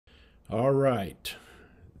All right.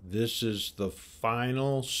 This is the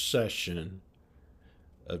final session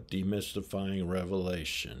of Demystifying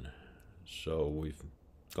Revelation. So we've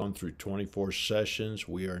gone through 24 sessions.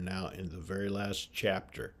 We are now in the very last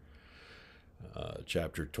chapter.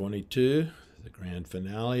 Chapter 22, the grand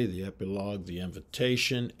finale, the epilogue, the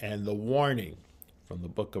invitation, and the warning from the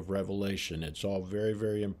book of Revelation. It's all very,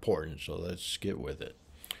 very important, so let's get with it.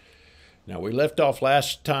 Now, we left off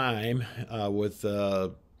last time with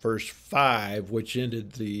verse 5, which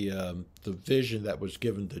ended the vision that was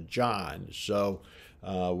given to John. So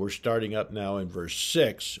we're starting up now in verse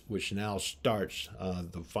 6, which now starts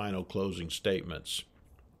the final closing statements.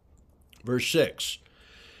 Verse 6,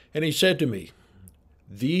 and he said to me,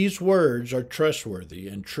 "These words are trustworthy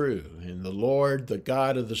and true, and the Lord, the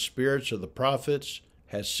God of the spirits of the prophets,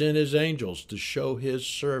 has sent his angels to show his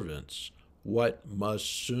servants what must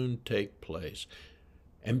soon take place.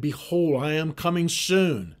 And behold, I am coming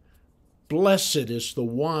soon. Blessed is the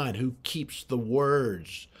one who keeps the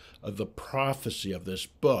words of the prophecy of this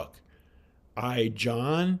book. I,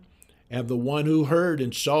 John, am the one who heard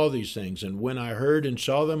and saw these things. And when I heard and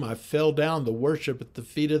saw them, I fell down to worship at the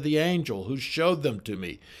feet of the angel who showed them to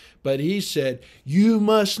me. But he said, 'You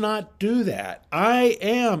must not do that. I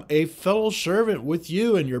am a fellow servant with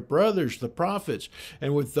you and your brothers, the prophets,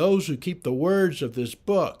 and with those who keep the words of this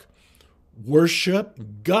book.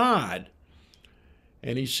 Worship God.'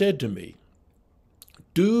 And he said to me,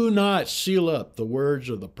 'Do not seal up the words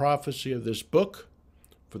of the prophecy of this book,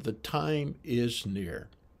 for the time is near.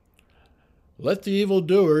 Let the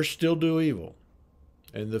evildoer still do evil,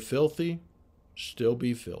 and the filthy still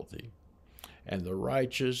be filthy, and the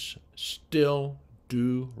righteous still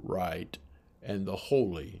do right, and the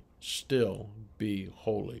holy still be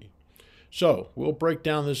holy.'" So we'll break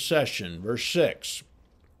down this session. Verse 6,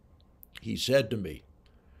 he said to me,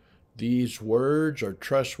 "These words are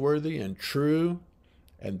trustworthy and true,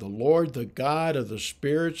 and the Lord, the God of the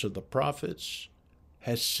spirits of the prophets,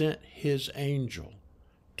 has sent his angel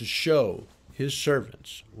to show his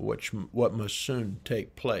servants what must soon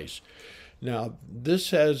take place." Now,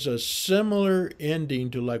 this has a similar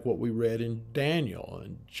ending to like what we read in Daniel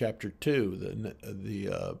in chapter 2,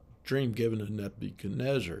 the dream given to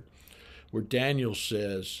Nebuchadnezzar, where Daniel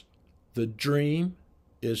says, "The dream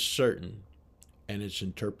is certain and its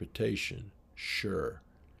interpretation sure."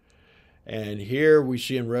 And here we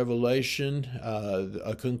see in Revelation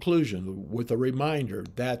a conclusion with a reminder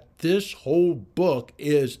that this whole book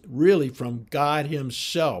is really from God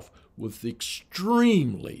himself, with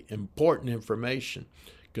extremely important information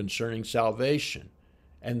concerning salvation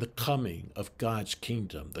and the coming of God's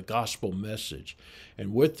kingdom, the gospel message.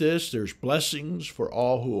 And with this, there's blessings for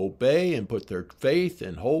all who obey and put their faith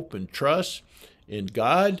and hope and trust in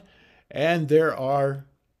God. And there are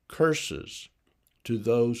curses to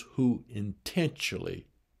those who intentionally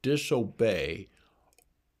disobey,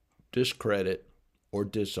 discredit, or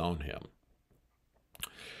disown him.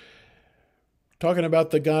 Talking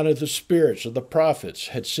about the God of the spirits of the prophets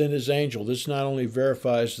had sent his angel. This not only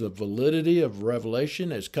verifies the validity of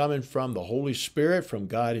Revelation as coming from the Holy Spirit, from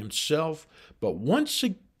God himself, but once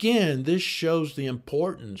again, this shows the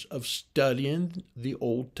importance of studying the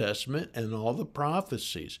Old Testament and all the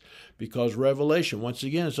prophecies, because Revelation, once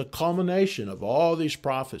again, is a culmination of all these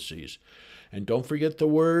prophecies. And don't forget the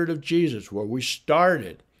word of Jesus, where we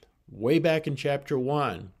started way back in chapter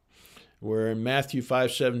 1, where in Matthew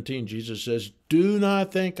 5:17, Jesus says, "Do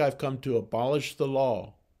not think I've come to abolish the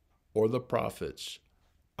law or the prophets.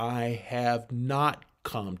 I have not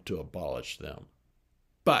come to abolish them,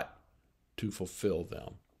 but to fulfill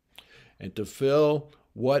them." And to fill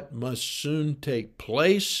what must soon take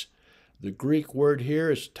place, the Greek word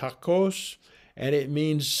here is takos, and it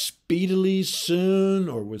means speedily, soon,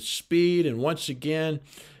 or with speed. And once again,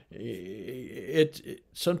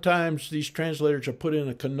 sometimes these translators are put in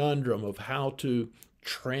a conundrum of how to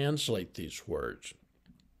translate these words.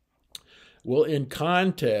 Well, in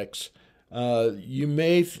context, you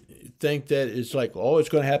may think that it's like, oh, it's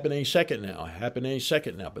going to happen any second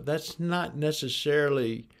now, but that's not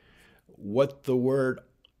necessarily what the word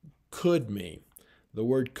could mean. The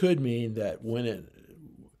word could mean that when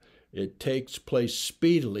it takes place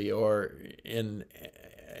speedily, or in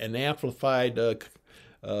an amplified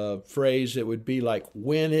phrase, it would be like,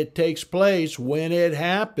 when it takes place, when it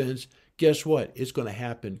happens, guess what? It's going to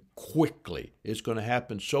happen quickly. It's going to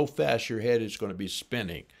happen so fast your head is going to be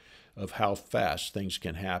spinning of how fast things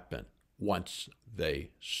can happen once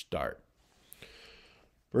they start.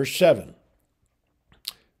 Verse 7,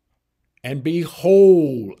 "And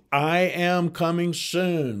behold, I am coming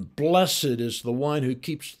soon. Blessed is the one who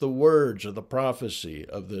keeps the words of the prophecy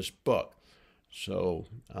of this book." So,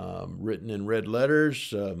 written in red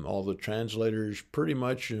letters, all the translators pretty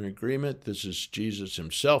much in agreement. This is Jesus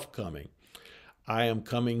himself coming. I am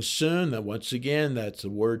coming soon. That once again, that's the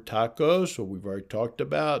word takos, what we've already talked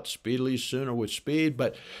about, speedily, soon, or with speed.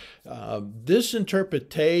 But this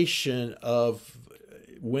interpretation of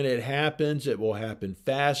when it happens, it will happen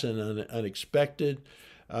fast and unexpected.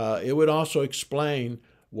 It would also explain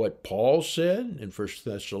what Paul said in 1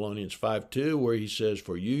 Thessalonians 5:2, where he says,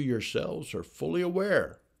 "For you yourselves are fully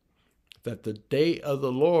aware that the day of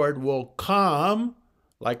the Lord will come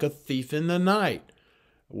like a thief in the night."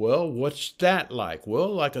 Well, what's that like?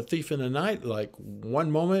 Well, like a thief in the night, like one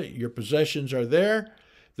moment your possessions are there,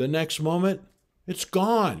 the next moment it's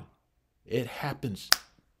gone. It happens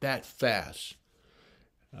that fast.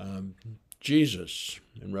 Jesus,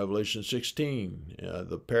 in Revelation 16,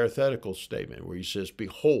 the parenthetical statement where he says,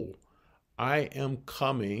 "Behold, I am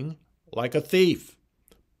coming like a thief.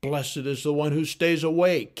 Blessed is the one who stays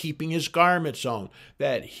awake, keeping his garments on,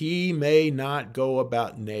 that he may not go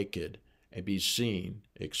about naked and be seen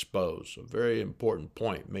exposed." A very important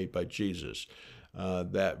point made by Jesus,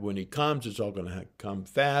 that when he comes, it's all going to come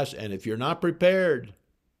fast. And if you're not prepared,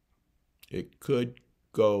 it could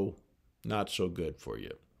go not so good for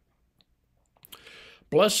you.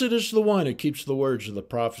 Blessed is the one who keeps the words of the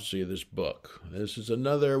prophecy of this book. This is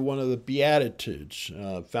another one of the Beatitudes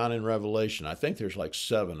found in Revelation. I think there's like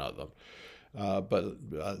 7 of them.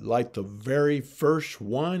 But like the very first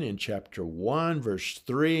one in chapter 1, verse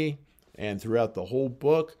 3, and throughout the whole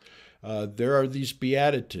book, there are these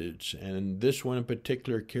Beatitudes. And this one in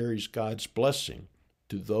particular carries God's blessing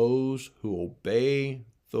to those who obey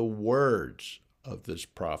the words of this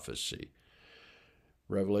prophecy.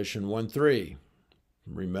 Revelation 1:3.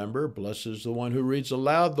 Remember, blessed is the one who reads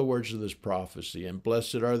aloud the words of this prophecy, and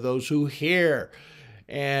blessed are those who hear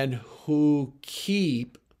and who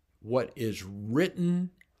keep what is written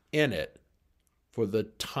in it, for the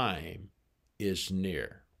time is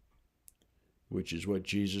near. Which is what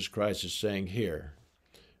Jesus Christ is saying here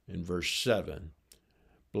in verse 7.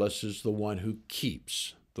 Blessed is the one who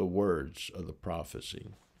keeps the words of the prophecy.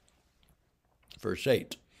 Verse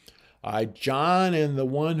 8. I, John, am the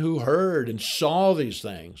one who heard and saw these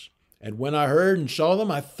things. And when I heard and saw them,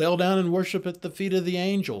 I fell down and worshiped at the feet of the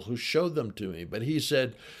angel who showed them to me. But he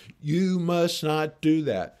said, "You must not do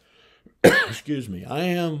that." Excuse me. "I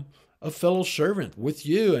am a fellow servant with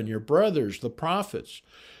you and your brothers, the prophets,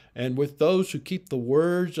 and with those who keep the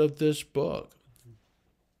words of this book.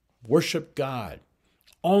 Worship God.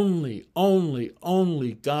 Only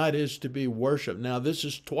God is to be worshiped." Now, this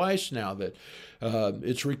is twice now that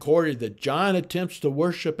it's recorded that John attempts to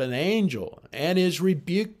worship an angel and is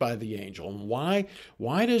rebuked by the angel. And why?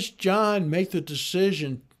 Why does John make the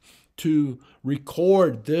decision to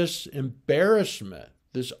record this embarrassment,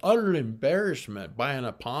 this utter embarrassment by an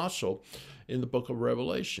apostle in the book of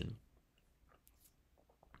Revelation?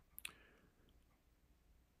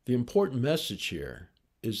 The important message here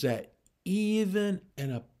is that even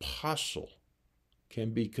an apostle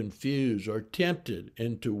can be confused or tempted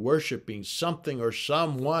into worshiping something or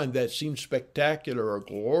someone that seems spectacular or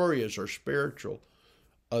glorious or spiritual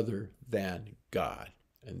other than God.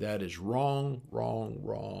 And that is wrong, wrong,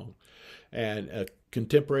 wrong. And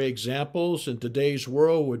contemporary examples in today's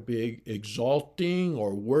world would be exalting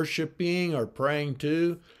or worshiping or praying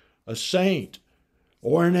to a saint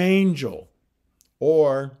or an angel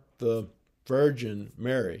or the Virgin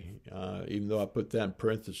Mary, even though I put that in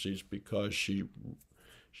parentheses because she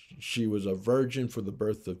was a virgin for the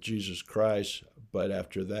birth of Jesus Christ, but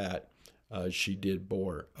after that, she did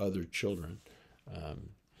bore other children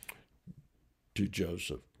to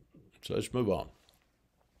Joseph. So let's move on.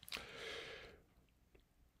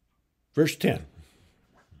 Verse 10,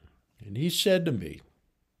 and he said to me,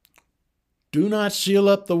 "Do not seal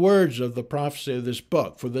up the words of the prophecy of this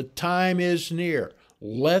book, for the time is near.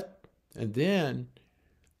 Let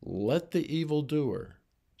the evildoer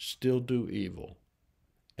still do evil,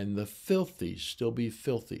 and the filthy still be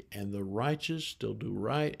filthy, and the righteous still do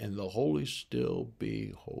right, and the holy still be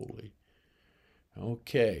holy."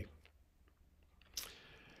 Okay.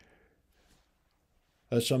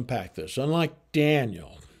 Let's unpack this. Unlike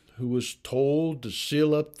Daniel, who was told to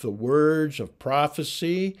seal up the words of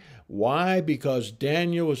prophecy. Why? Because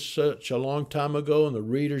Daniel was such a long time ago, and the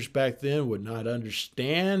readers back then would not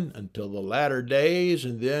understand until the latter days,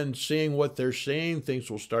 and then seeing what they're seeing, things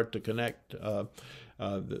will start to connect.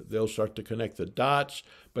 They'll start to connect the dots.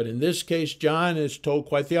 But in this case, John is told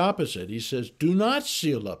quite the opposite. He says, "Do not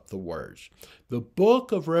seal up the words." The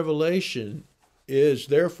book of Revelation is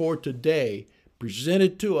therefore today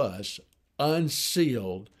presented to us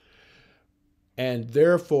unsealed And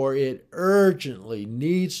therefore, it urgently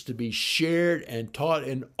needs to be shared and taught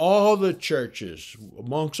in all the churches,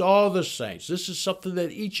 amongst all the saints. This is something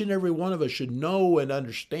that each and every one of us should know and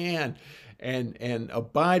understand and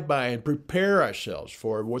abide by and prepare ourselves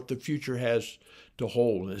for what the future has to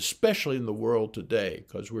hold, and especially in the world today,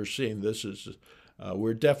 because we're seeing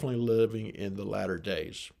we're definitely living in the latter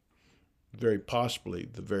days, very possibly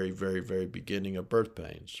the very, very, very beginning of birth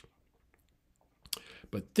pains.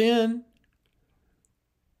 But then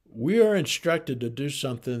we are instructed to do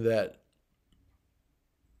something that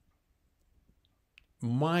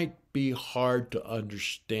might be hard to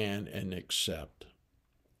understand and accept.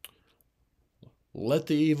 Let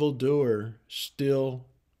the evildoer still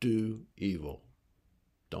do evil.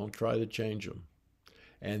 Don't try to change them.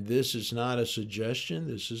 And this is not a suggestion,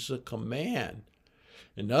 this is a command.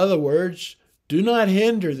 In other words, do not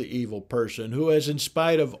hinder the evil person who has, in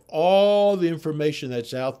spite of all the information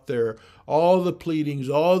that's out there, all the pleadings,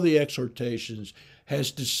 all the exhortations,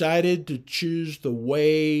 has decided to choose the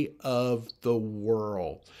way of the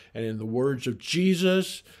world. And in the words of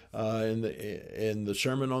Jesus, in the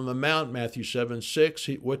Sermon on the Mount, Matthew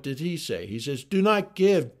 7:6, what did he say? He says, do not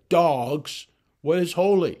give dogs what is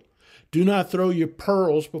holy. Do not throw your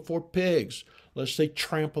pearls before pigs, lest they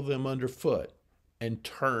trample them underfoot and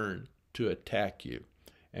turn to attack you.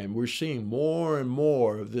 And we're seeing more and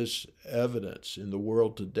more of this evidence in the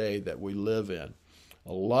world today that we live in.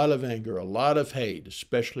 A lot of anger, a lot of hate,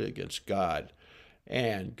 especially against God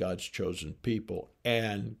and God's chosen people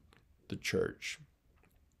and the church.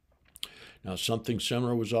 Now, something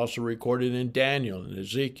similar was also recorded in Daniel and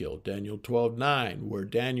Ezekiel, Daniel 12:9, where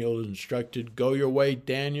Daniel is instructed, go your way,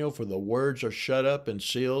 Daniel, for the words are shut up and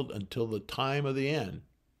sealed until the time of the end.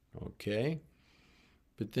 Okay?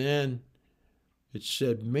 But then it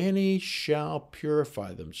said, many shall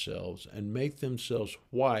purify themselves and make themselves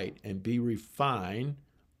white and be refined,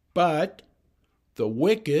 but the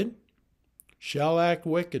wicked shall act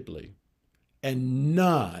wickedly, and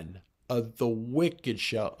none of the wicked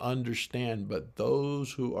shall understand, but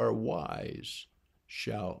those who are wise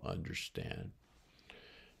shall understand.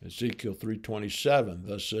 Ezekiel 3:27,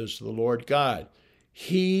 thus says the Lord God,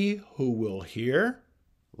 he who will hear,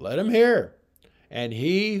 let him hear. And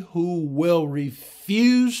he who will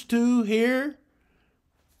refuse to hear,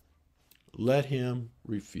 let him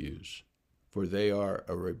refuse, for they are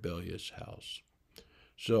a rebellious house.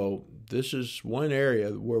 So this is one area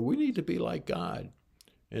where we need to be like God.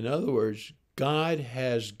 In other words, God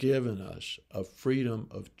has given us a freedom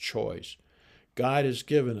of choice. God has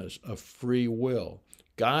given us a free will.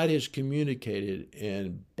 God has communicated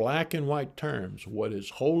in black and white terms what is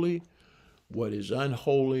holy, what is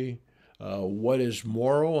unholy, what is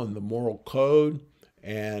moral and the moral code,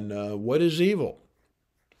 and what is evil.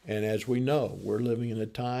 And as we know, we're living in a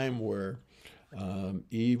time where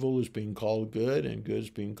evil is being called good and good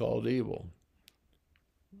is being called evil.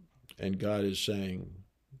 And God is saying,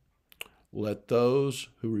 let those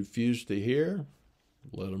who refuse to hear,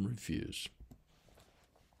 let them refuse.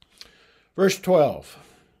 Verse 12,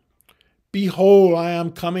 behold, I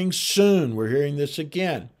am coming soon. We're hearing this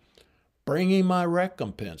again. Bringing my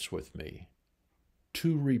recompense with me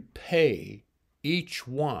to repay each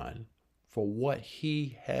one for what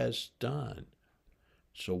he has done.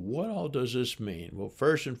 So what all does this mean? Well,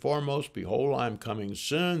 first and foremost, behold, I am coming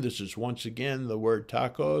soon. This is once again the word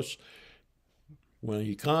takos. When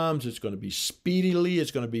he comes, it's going to be speedily,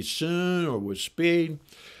 it's going to be soon or with speed.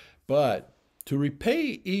 But to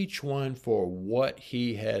repay each one for what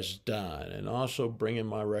he has done and also bringing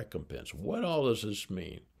my recompense. What all does this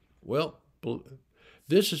mean? Well,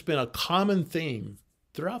 this has been a common theme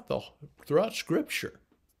throughout Scripture.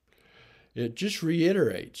 It just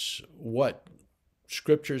reiterates what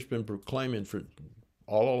Scripture has been proclaiming for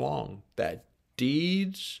all along, that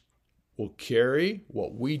deeds will carry,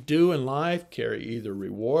 what we do in life carry either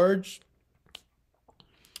rewards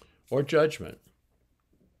or judgment.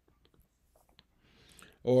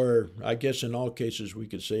 Or I guess in all cases we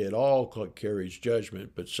could say it all carries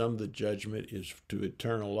judgment, but some of the judgment is to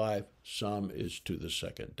eternal life, some is to the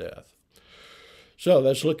second death. So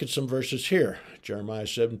let's look at some verses here. Jeremiah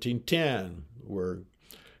 17:10, where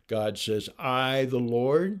God says, I, the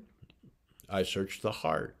Lord, I search the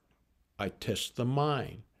heart, I test the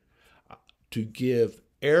mind, to give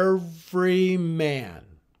every man,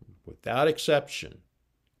 without exception,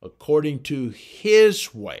 according to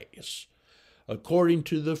his ways, according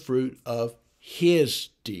to the fruit of his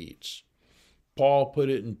deeds. Paul put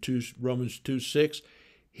it in Romans 2:6.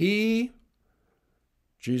 He,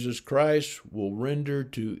 Jesus Christ, will render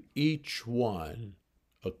to each one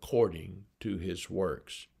according to his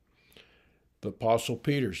works. The Apostle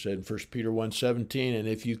Peter said in 1 Peter 1:17, and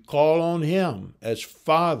if you call on him as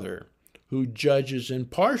Father, who judges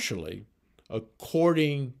impartially,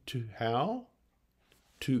 according to how?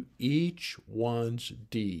 To each one's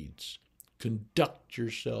deeds. Conduct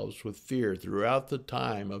yourselves with fear throughout the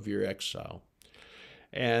time of your exile.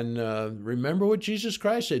 And remember what Jesus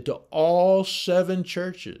Christ said to all 7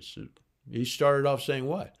 churches. He started off saying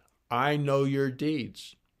what? I know your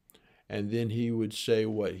deeds. And then he would say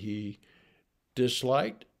what he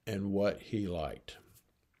disliked and what he liked.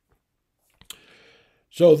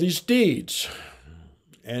 So these deeds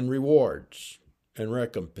and rewards and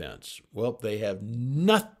recompense, well, they have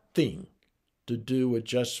nothing to do with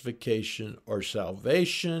justification or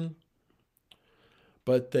salvation,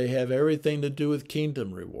 but they have everything to do with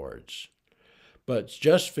kingdom rewards. But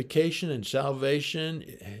justification and salvation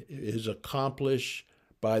is accomplished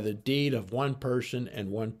by the deed of one person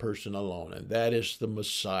and one person alone, and that is the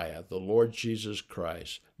Messiah, the Lord Jesus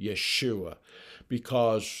Christ, Yeshua,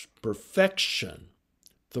 because perfection,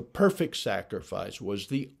 the perfect sacrifice, was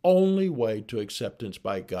the only way to acceptance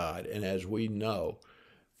by God. And as we know,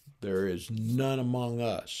 there is none among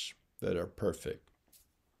us that are perfect.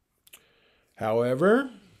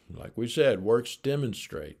 However, like we said, works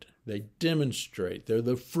demonstrate. They demonstrate. They're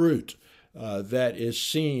the fruit that is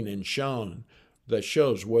seen and shown, that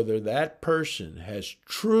shows whether that person has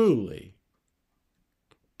truly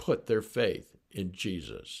put their faith in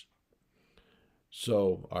Jesus.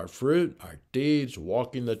 So our fruit, our deeds,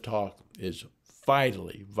 walking the talk is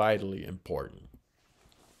vitally, vitally important.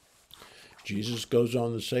 Jesus goes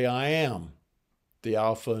on to say, I am the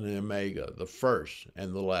Alpha and the Omega, the first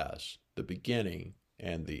and the last, the beginning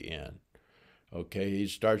and the end. Okay, he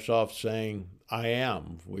starts off saying, I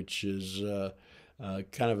am, which is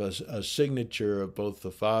kind of a signature of both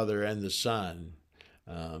the Father and the Son.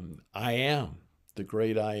 I am, the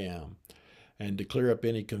great I am. And to clear up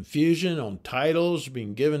any confusion on titles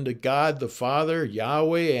being given to God the Father,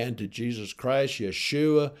 Yahweh, and to Jesus Christ,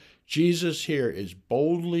 Yeshua, Jesus here is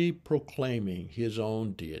boldly proclaiming his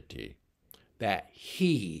own deity, that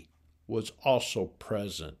he was also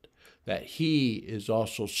present, that he is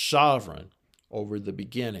also sovereign over the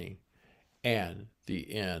beginning and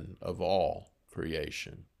the end of all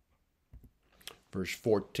creation. Verse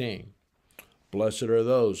 14, blessed are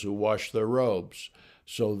those who wash their robes,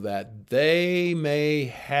 so that they may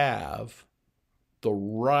have the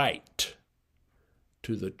right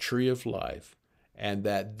to the tree of life, and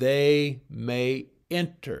that they may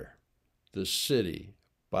enter the city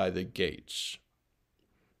by the gates.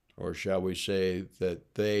 Or shall we say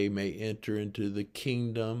that they may enter into the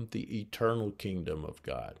kingdom, the eternal kingdom of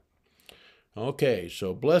God. Okay,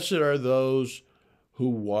 so blessed are those who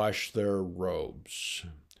wash their robes.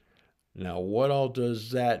 Now, what all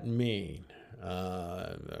does that mean?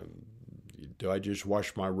 Do I just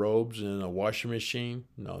wash my robes in a washing machine?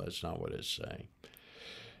 No, that's not what it's saying.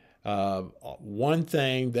 One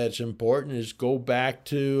thing that's important is go back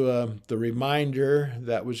to the reminder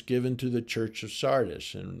that was given to the church of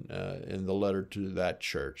Sardis in the letter to that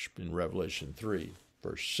church in Revelation 3,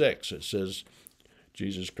 verse 6. It says,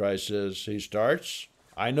 Jesus Christ says, he starts,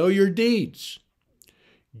 I know your deeds.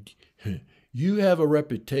 You have a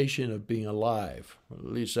reputation of being alive. At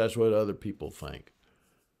least that's what other people think.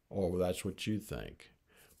 Or that's what you think.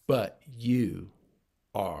 But you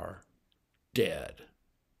are dead.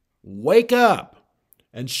 Wake up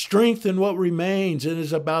and strengthen what remains and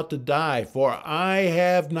is about to die, for I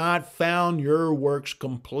have not found your works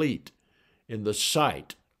complete in the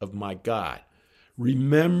sight of my God.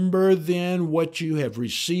 Remember then what you have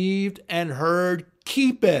received and heard,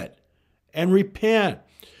 keep it and repent.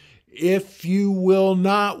 If you will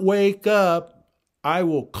not wake up, I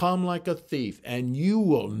will come like a thief, and you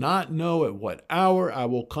will not know at what hour I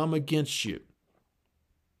will come against you.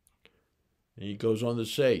 And he goes on to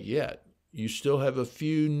say, yet you still have a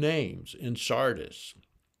few names in Sardis,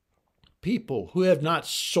 people who have not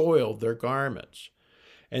soiled their garments,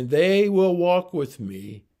 and they will walk with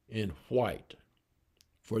me in white,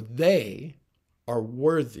 for they are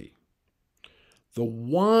worthy. The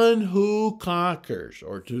one who conquers,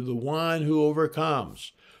 or to the one who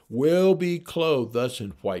overcomes, will be clothed thus in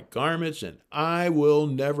white garments, and I will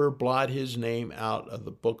never blot his name out of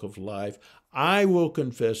the book of life. I will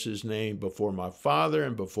confess his name before my Father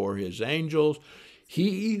and before his angels.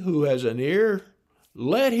 He who has an ear,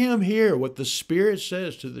 let him hear what the Spirit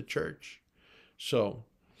says to the church. So,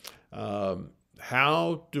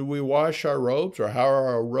 how do we wash our robes, or how are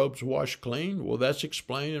our robes washed clean? Well, that's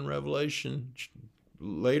explained in Revelation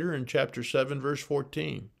later in chapter 7, verse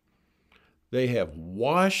 14. They have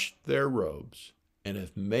washed their robes and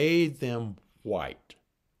have made them white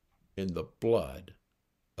in the blood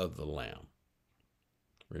of the Lamb.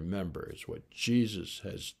 Remember, it's what Jesus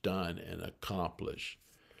has done and accomplished.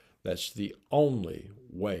 That's the only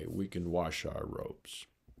way we can wash our robes.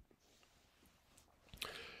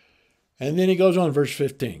 And then he goes on, verse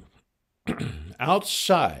 15.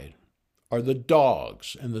 Outside are the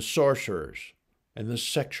dogs and the sorcerers and the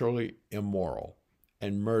sexually immoral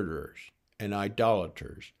and murderers and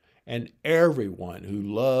idolaters and everyone who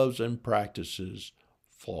loves and practices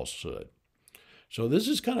falsehood. So this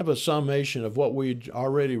is kind of a summation of what we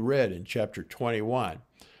already read in chapter 21.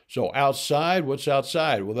 So outside, what's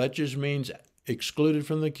outside? Well, that just means excluded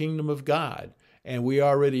from the kingdom of God. And we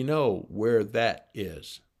already know where that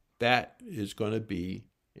is. That is going to be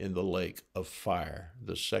in the lake of fire,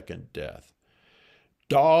 the second death.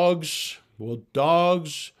 Dogs, well,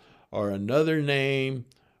 dogs are another name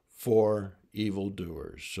for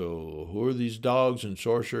evildoers. So who are these dogs and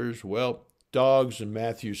sorcerers? Well, dogs in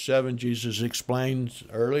Matthew 7, Jesus explains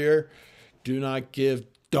earlier, do not give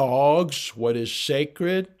dogs what is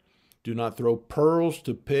sacred. Do not throw pearls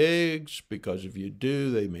to pigs, because if you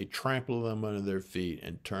do, they may trample them under their feet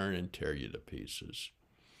and turn and tear you to pieces.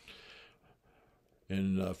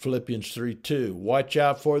 In Philippians 3:2, watch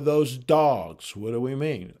out for those dogs. What do we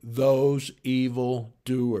mean? Those evil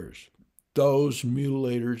doers, those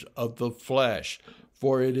mutilators of the flesh.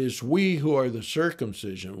 For it is we who are the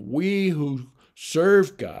circumcision, we who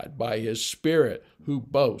serve God by his Spirit, who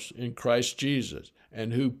boast in Christ Jesus,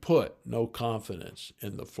 and who put no confidence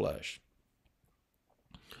in the flesh.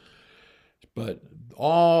 But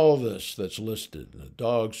all this that's listed, the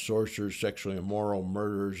dogs, sorcerers, sexually immoral,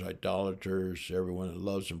 murderers, idolaters, everyone that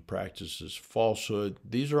loves and practices falsehood,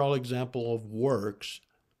 these are all examples of works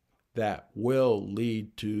that will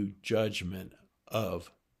lead to judgment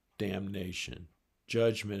of damnation.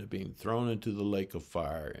 Judgment of being thrown into the lake of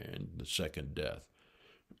fire and the second death.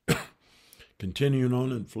 Continuing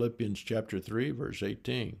on in Philippians chapter 3, verse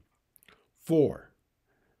 18. For,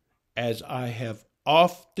 as I have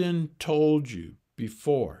often told you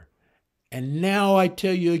before, and now I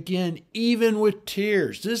tell you again, even with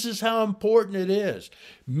tears, this is how important it is.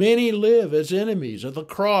 Many live as enemies of the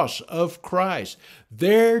cross of Christ.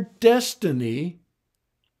 Their destiny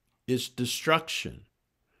is destruction.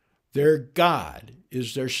 Their God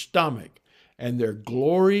is their stomach, and their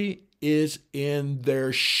glory is in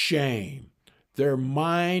their shame. Their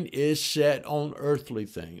mind is set on earthly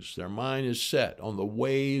things. Their mind is set on the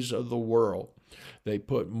ways of the world. They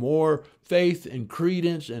put more faith and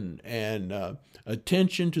credence and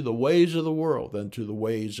attention to the ways of the world than to the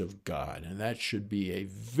ways of God. And that should be a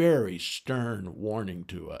very stern warning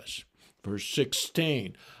to us. Verse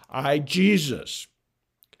 16, I, Jesus,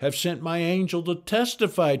 have sent my angel to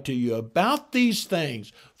testify to you about these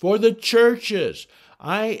things for the churches.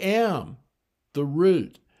 I am the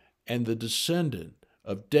root and the descendant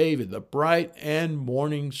of David, the bright and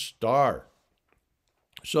morning star.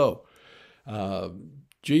 So,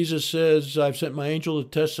 Jesus says, I've sent my angel to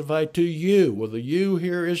testify to you. Well, the you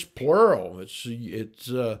here is plural. It's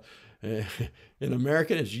in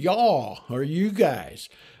American, it's y'all or you guys.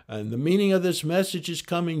 And the meaning of this message is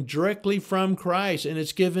coming directly from Christ, and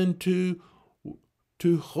it's given to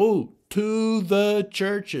who? To the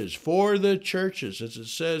churches, for the churches, as it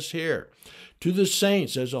says here, to the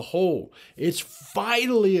saints as a whole. It's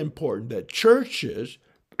vitally important that churches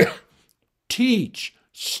teach,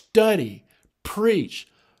 study, preach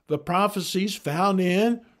the prophecies found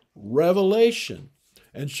in Revelation.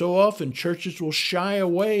 And so often churches will shy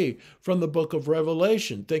away from the book of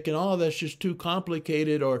Revelation, thinking, oh, that's just too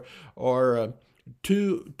complicated or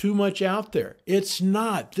too much out there. It's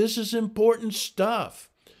not. This is important stuff.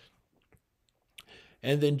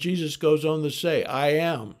 And then Jesus goes on to say, I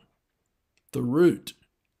am the root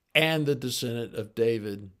and the descendant of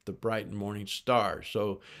David, the bright and morning star.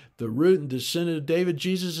 So the root and descendant of David,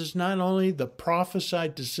 Jesus is not only the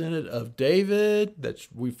prophesied descendant of David that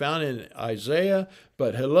we found in Isaiah,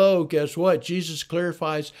 but guess what? Jesus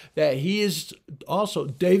clarifies that he is also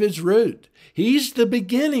David's root. He's the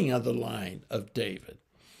beginning of the line of David.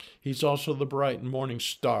 He's also the bright and morning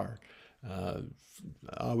star.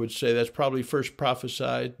 I would say that's probably first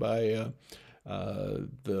prophesied by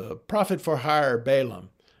the prophet for hire Balaam.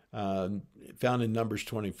 Found in Numbers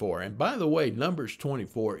 24. And by the way, Numbers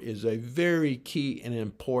 24 is a very key and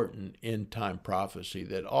important end-time prophecy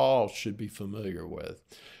that all should be familiar with.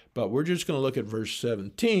 But we're just going to look at verse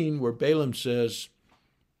 17, where Balaam says,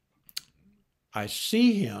 I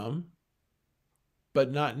see him,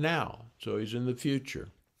 but not now. So he's in the future.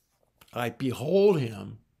 I behold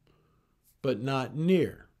him, but not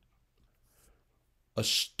near. A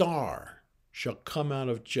star shall come out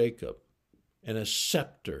of Jacob, and a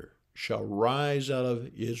scepter shall rise out of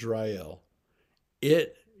Israel.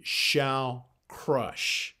 It shall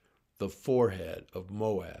crush the forehead of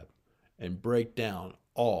Moab and break down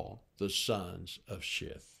all the sons of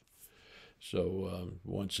Shith. So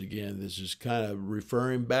once again, this is kind of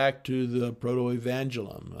referring back to the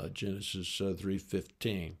proto-evangelium, Genesis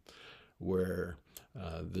 3:15, where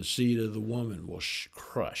the seed of the woman will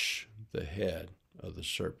crush the head of the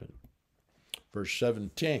serpent. Verse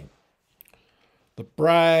 17,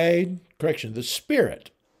 the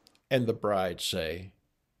Spirit and the bride say,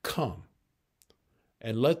 come.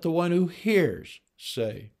 And let the one who hears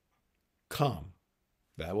say, come.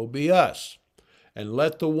 That will be us. And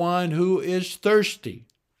let the one who is thirsty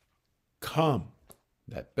come.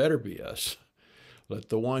 That better be us. Let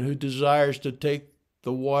the one who desires to take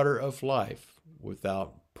the water of life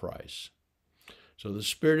without price. So the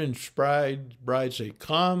Spirit and bride say,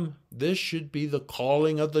 come. This should be the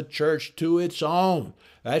calling of the church to its own.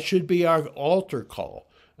 That should be our altar call.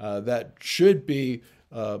 That should be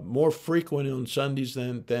more frequent on Sundays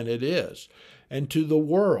than it is. And to the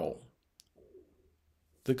world,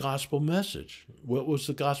 the gospel message. What was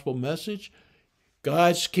the gospel message?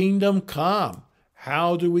 God's kingdom come.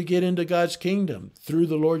 How do we get into God's kingdom? Through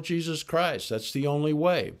the Lord Jesus Christ. That's the only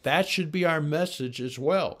way. That should be our message as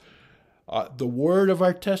well. The word of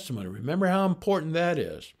our testimony. Remember how important that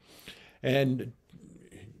is. And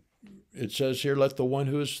it says here, let the one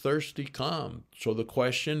who is thirsty come. So the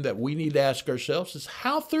question that we need to ask ourselves is,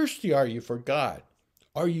 how thirsty are you for God?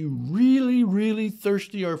 Are you really, really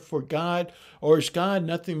thirsty for God? Or is God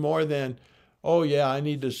nothing more than, oh yeah, I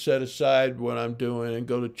need to set aside what I'm doing and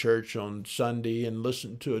go to church on Sunday and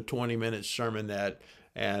listen to a 20-minute sermonette,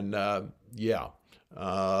 and then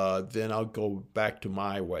I'll go back to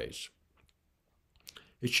my ways.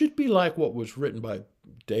 It should be like what was written by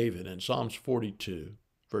David in Psalms 42,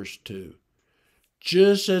 verse 2.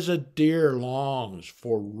 Just as a deer longs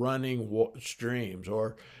for running streams,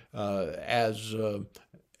 or as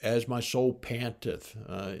my soul panteth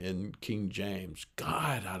in King James.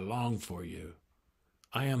 God, I long for you.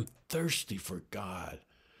 I am thirsty for God,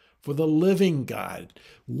 for the living God.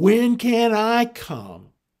 When can I come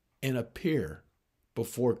and appear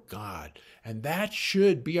before God? And that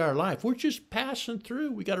should be our life. We're just passing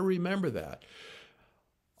through. We got to remember that.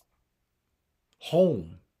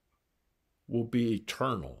 Home will be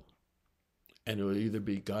eternal, and it will either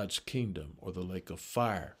be God's kingdom or the lake of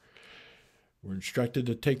fire. We're instructed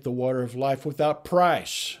to take the water of life without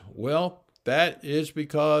price. Well, that is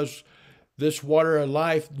because this water of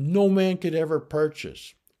life no man could ever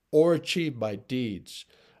purchase or achieve by deeds.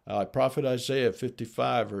 Prophet Isaiah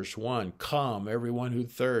 55, verse 1, come, everyone who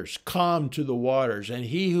thirsts, come to the waters, and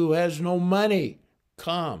he who has no money,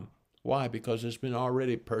 come. Why? Because it's been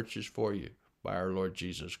already purchased for you by our Lord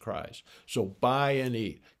Jesus Christ. So buy and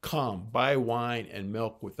eat. Come, buy wine and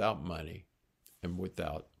milk without money and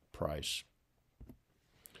without price.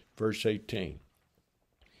 Verse 18,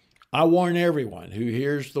 I warn everyone who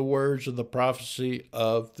hears the words of the prophecy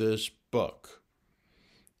of this book.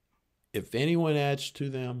 If anyone adds to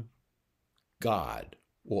them, God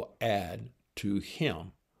will add to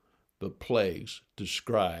him the plagues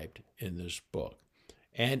described in this book.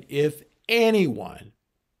 And if anyone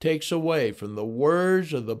takes away from the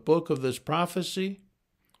words of the book of this prophecy,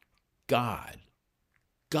 God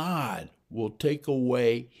will take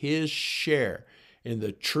away his share in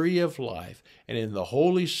the tree of life and in the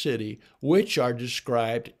holy city, which are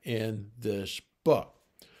described in this book.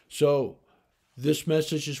 So this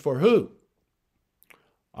message is for who?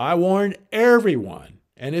 I warn everyone,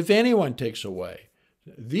 and if anyone takes away.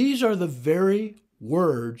 These are the very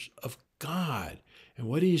words of God. And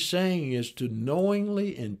what he's saying is to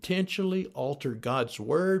knowingly, intentionally alter God's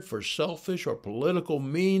word for selfish or political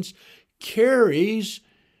means carries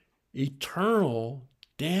eternal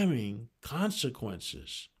damning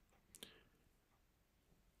consequences.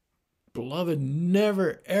 Beloved,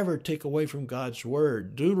 never ever take away from God's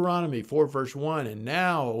word. Deuteronomy 4 verse 1, and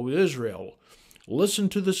now, O Israel, listen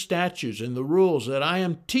to the statutes and the rules that I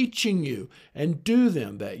am teaching you, and do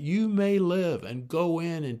them, that you may live and go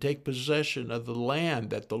in and take possession of the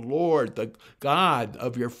land that the Lord, the God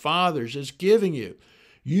of your fathers, is giving you.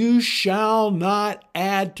 You shall not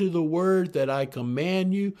add to the word that I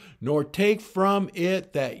command you, nor take from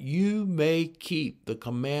it, that you may keep the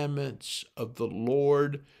commandments of the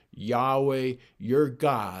Lord Yahweh your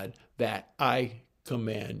God that I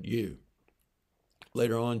command you.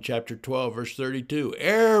 Later on, chapter 12, verse 32,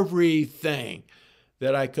 everything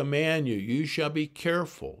that I command you, you shall be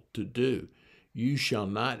careful to do. You shall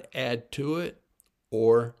not add to it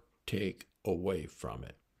or take away from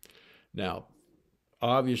it. Now,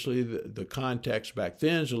 obviously the context back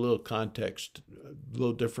then is a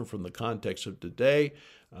little different from the context of today.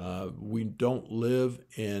 We don't live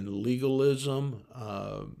in legalism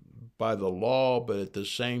by the law, but at the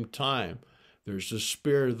same time, there's the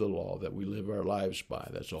spirit of the law that we live our lives by.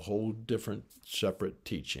 That's a whole different, separate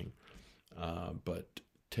teaching. But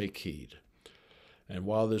take heed. And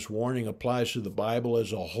while this warning applies to the Bible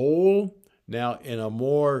as a whole, now in a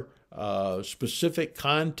more specific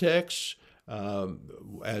context,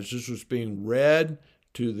 as this was being read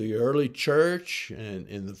to the early church and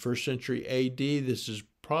in the first century AD, this is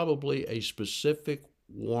probably a specific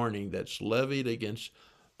warning that's levied against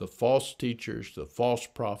the false teachers, the false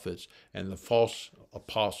prophets, and the false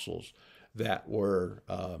apostles that were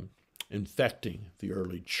infecting the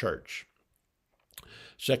early church.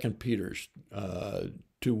 2 Peter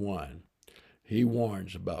 2:1, he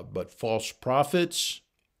warns about, but false prophets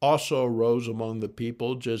also arose among the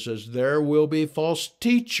people, just as there will be false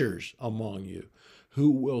teachers among you,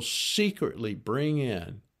 who will secretly bring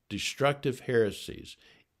in destructive heresies,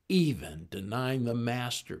 even denying the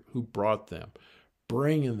master who brought them,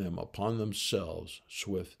 bringing them upon themselves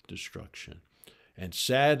swift destruction. And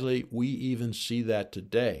sadly, we even see that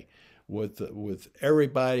today with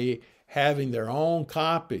everybody having their own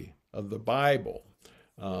copy of the Bible,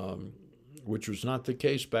 which was not the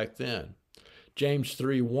case back then. James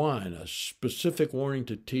 3:1, a specific warning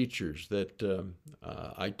to teachers that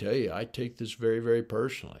I tell you, I take this very, very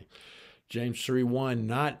personally. James 3:1,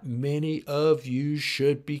 not many of you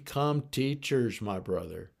should become teachers, my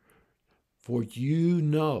brother, for you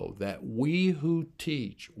know that we who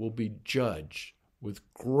teach will be judged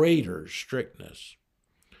with greater strictness.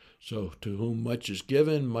 So to whom much is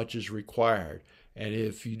given, much is required. And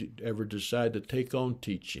if you ever decide to take on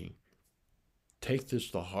teaching, take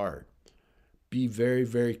this to heart. Be very,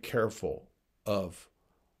 very careful of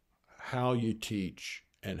how you teach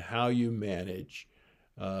and how you manage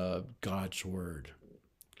God's Word.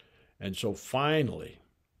 And so finally,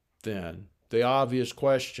 then, the obvious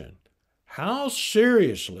question, how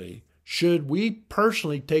seriously should we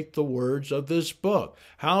personally take the words of this book?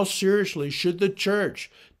 How seriously should the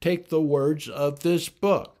church take the words of this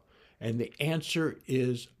book? And the answer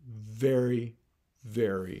is very,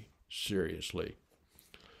 very seriously.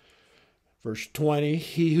 Verse 20,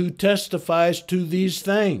 he who testifies to these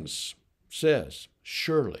things says,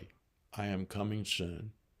 surely I am coming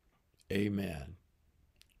soon. Amen.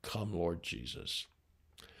 Come, Lord Jesus.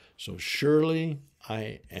 So surely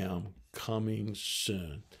I am coming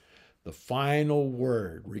soon. The final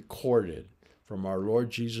word recorded from our Lord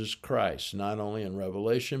Jesus Christ, not only in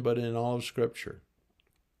Revelation, but in all of Scripture.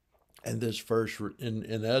 And this verse,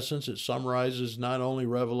 in essence, it summarizes not only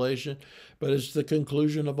Revelation, but it's the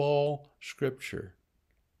conclusion of all Scripture.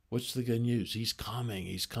 What's the good news? He's coming.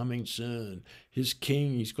 He's coming soon. His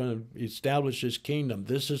king, he's going to establish his kingdom.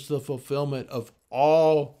 This is the fulfillment of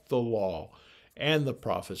all the law and the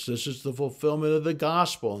prophets. This is the fulfillment of the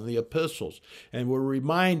gospel and the epistles. And we're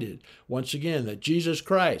reminded once again that Jesus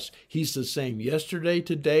Christ, he's the same yesterday,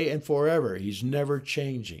 today, and forever. He's never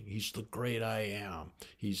changing. He's the great I am.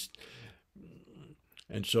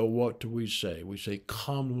 And so what do we say? We say,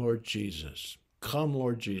 come, Lord Jesus. Come,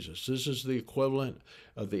 Lord Jesus. This is the equivalent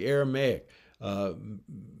of the Aramaic,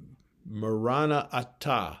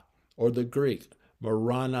 Maranatha, or the Greek,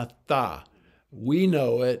 Maranatha. We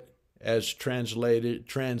know it as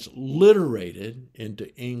transliterated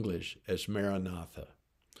into English as Maranatha.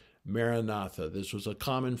 Maranatha, this was a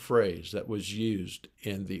common phrase that was used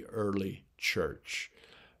in the early church,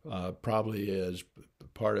 probably as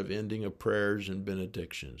part of ending of prayers and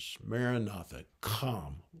benedictions. Maranatha,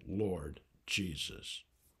 come, Lord Jesus.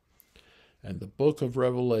 And the book of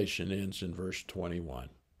Revelation ends in verse 21.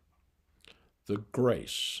 The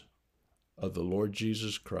grace of the Lord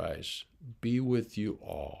Jesus Christ be with you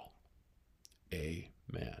all.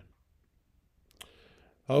 Amen.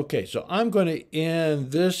 Okay, so I'm going to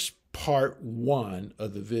end this part 1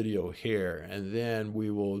 of the video here, and then we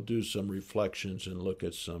will do some reflections and look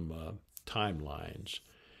at some timelines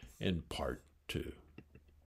in part 2.